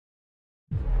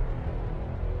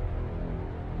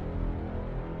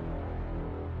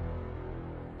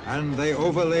And they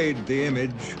overlaid the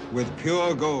image with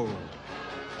pure gold,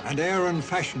 and Aaron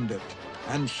fashioned it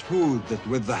and smoothed it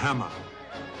with the hammer,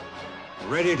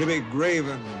 ready to be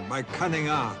graven by cunning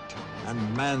art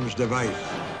and man's device.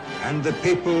 And the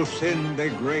people sinned a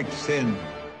great sin,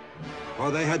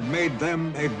 for they had made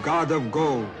them a god of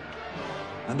gold.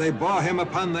 And they bore him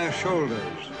upon their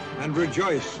shoulders and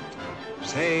rejoiced,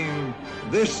 saying,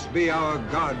 "This be our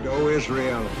God, O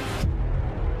Israel."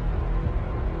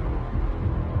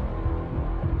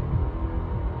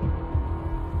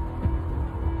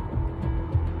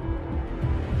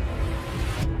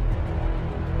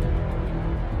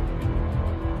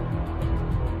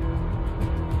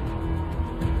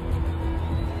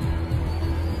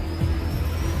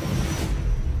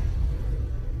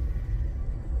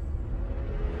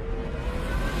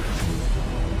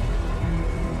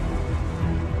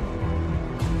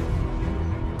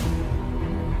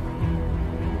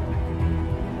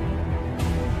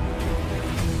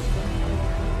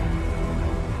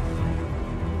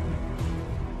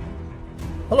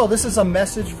 Hello, this is a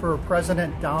message for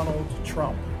President Donald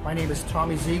Trump. My name is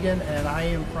Tommy Zegan, and I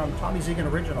am from Tommy Zegan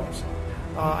Originals.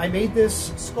 I made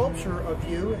this sculpture of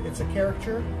you. It's a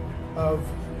caricature of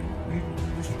you,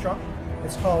 Mr. Trump.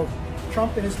 It's called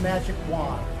Trump and His Magic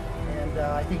Wand, and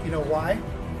I think you know why.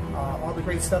 All the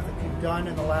great stuff that you've done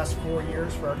in the last 4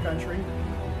 years for our country.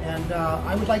 And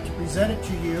I would like to present it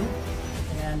to you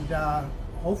and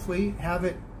hopefully have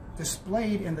it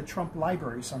displayed in the Trump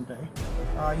Library someday.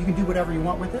 You can do whatever you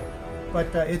want with it,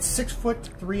 but it's 6 foot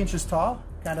 3 inches tall,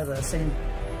 kind of the same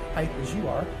height as you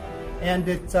are, and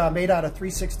it's made out of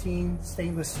 316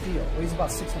 stainless steel. It weighs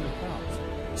about 600 pounds.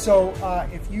 So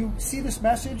if you see this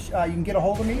message, you can get a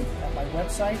hold of me at my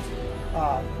website,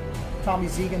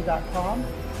 tommyzegan.com,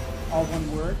 all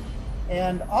one word.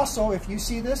 And also, if you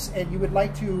see this and you would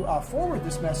like to forward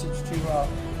this message to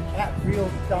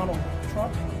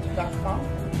 @realdonaldtrump.com,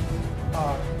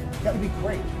 that would be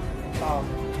great.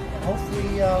 And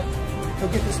hopefully you'll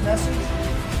get this message.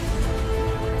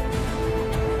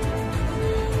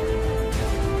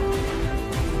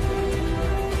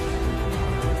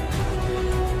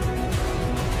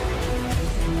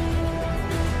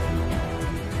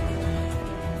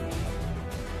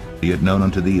 Be it known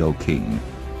unto thee, O King,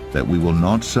 that we will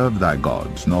not serve thy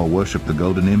gods, nor worship the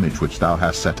golden image which thou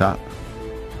hast set up.